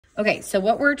Okay, so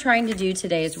what we're trying to do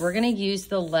today is we're going to use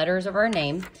the letters of our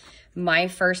name. My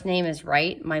first name is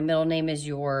Wright, my middle name is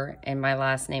Your, and my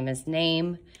last name is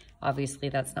Name. Obviously,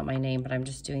 that's not my name, but I'm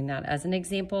just doing that as an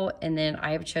example. And then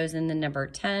I have chosen the number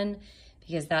 10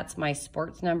 because that's my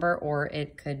sports number, or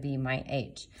it could be my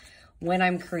age. When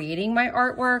I'm creating my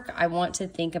artwork, I want to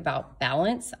think about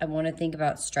balance. I want to think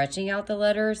about stretching out the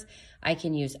letters. I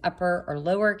can use upper or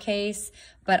lowercase,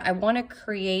 but I want to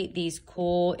create these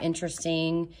cool,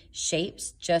 interesting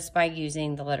shapes just by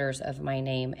using the letters of my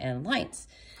name and lines.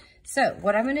 So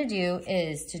what I'm going to do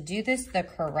is, to do this the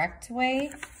correct way,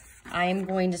 I'm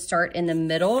going to start in the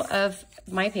middle of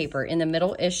my paper, in the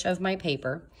middle-ish of my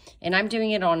paper. And I'm doing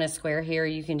it on a square here.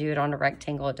 You can do it on a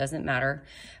rectangle. It doesn't matter.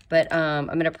 But I'm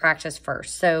going to practice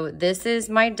first. So this is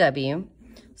my W.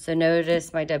 So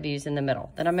notice my W is in the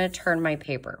middle. Then I'm going to turn my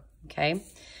paper. Okay.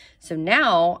 So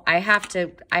now I have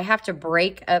to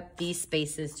break up these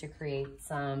spaces to create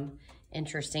some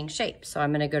interesting shapes. So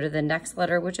I'm going to go to the next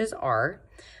letter, which is R.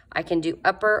 I can do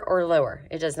upper or lower.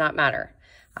 It does not matter.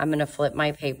 I'm going to flip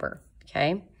my paper.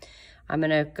 Okay. I'm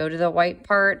going to go to the white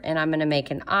part and I'm going to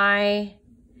make an I.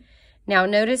 Now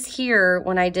notice here,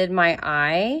 when I did my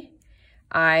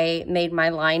I made my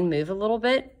line move a little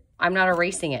bit. I'm not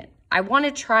erasing it. I want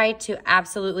to try to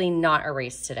absolutely not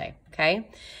erase today, okay?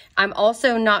 I'm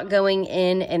also not going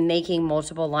in and making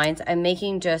multiple lines. I'm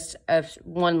making just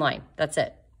one line. That's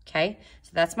it, okay? So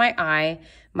that's my I.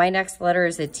 My next letter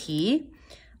is a T.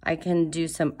 I can do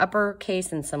some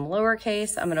uppercase and some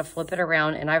lowercase. I'm going to flip it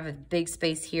around, and I have a big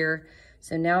space here.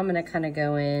 So now I'm going to kind of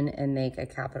go in and make a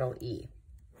capital E.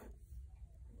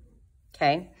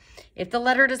 Okay, if the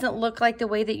letter doesn't look like the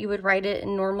way that you would write it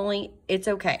normally, it's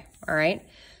okay, all right?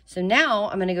 So now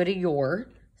I'm gonna go to Your,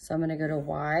 so I'm gonna go to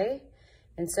Y,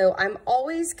 and so I'm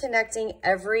always connecting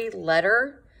every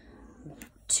letter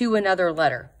to another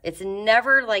letter. It's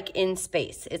never like in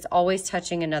space, it's always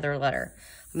touching another letter.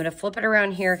 I'm gonna flip it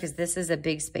around here because this is a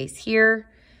big space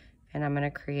here, and I'm gonna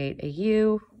create a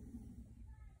U.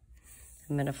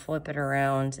 I'm gonna flip it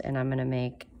around and I'm gonna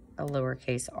make a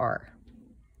lowercase r.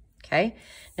 Okay,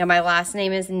 now my last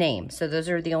name is Name. So those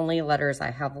are the only letters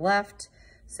I have left.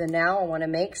 So now I want to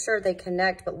make sure they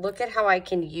connect, but look at how I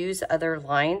can use other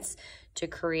lines to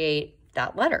create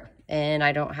that letter. And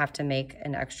I don't have to make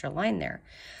an extra line there.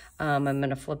 I'm going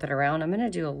to flip it around. I'm going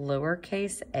to do a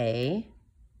lowercase a.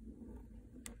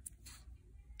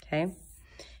 Okay.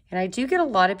 And I do get a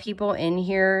lot of people in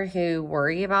here who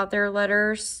worry about their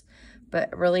letters,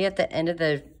 but really at the end of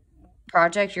the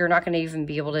project, you're not going to even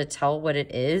be able to tell what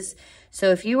it is. So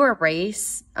if you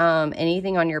erase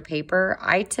anything on your paper,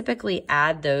 I typically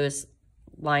add those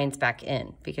lines back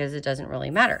in because it doesn't really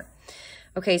matter.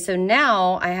 Okay, so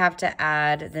now I have to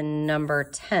add the number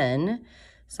 10.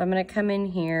 So I'm going to come in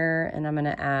here and I'm going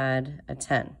to add a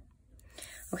 10.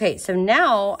 Okay, so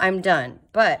now I'm done,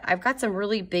 but I've got some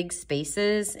really big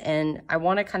spaces and I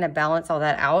want to kind of balance all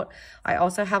that out. I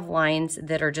also have lines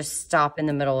that are just stop in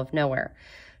the middle of nowhere.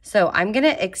 So I'm going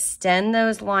to extend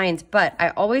those lines, but I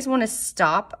always want to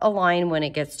stop a line when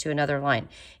it gets to another line.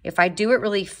 If I do it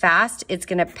really fast, it's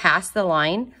going to pass the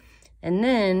line, and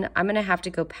then I'm going to have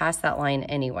to go past that line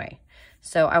anyway.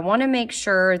 So I want to make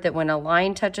sure that when a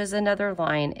line touches another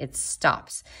line, it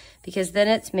stops, because then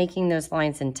it's making those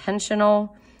lines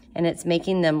intentional, and it's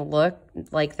making them look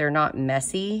like they're not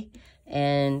messy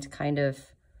and kind of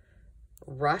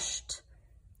rushed.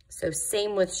 So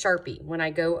same with Sharpie. When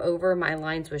I go over my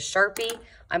lines with Sharpie,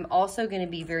 I'm also going to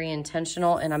be very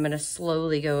intentional, and I'm going to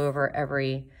slowly go over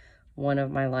every one of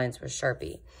my lines with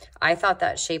Sharpie. I thought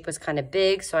that shape was kind of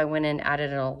big, so I went and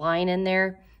added a line in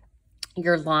there.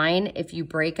 Your line, if you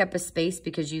break up a space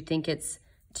because you think it's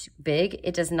too big,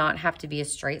 it does not have to be a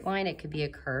straight line. It could be a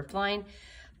curved line.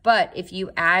 But if you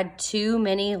add too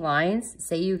many lines,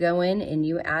 say you go in and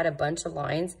you add a bunch of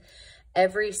lines,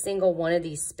 every single one of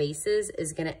these spaces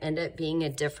is going to end up being a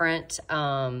different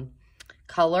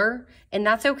color, and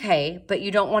that's okay, but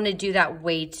you don't want to do that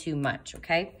way too much,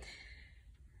 okay?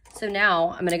 So now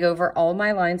I'm going to go over all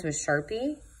my lines with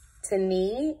Sharpie. To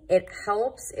me, it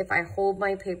helps if I hold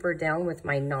my paper down with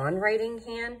my non-writing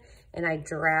hand and I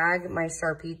drag my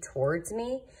Sharpie towards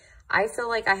me. I feel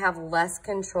like I have less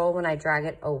control when I drag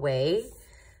it away,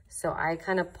 so I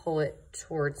kind of pull it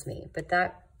towards me, but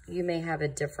that you may have a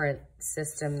different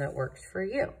system that works for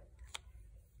you.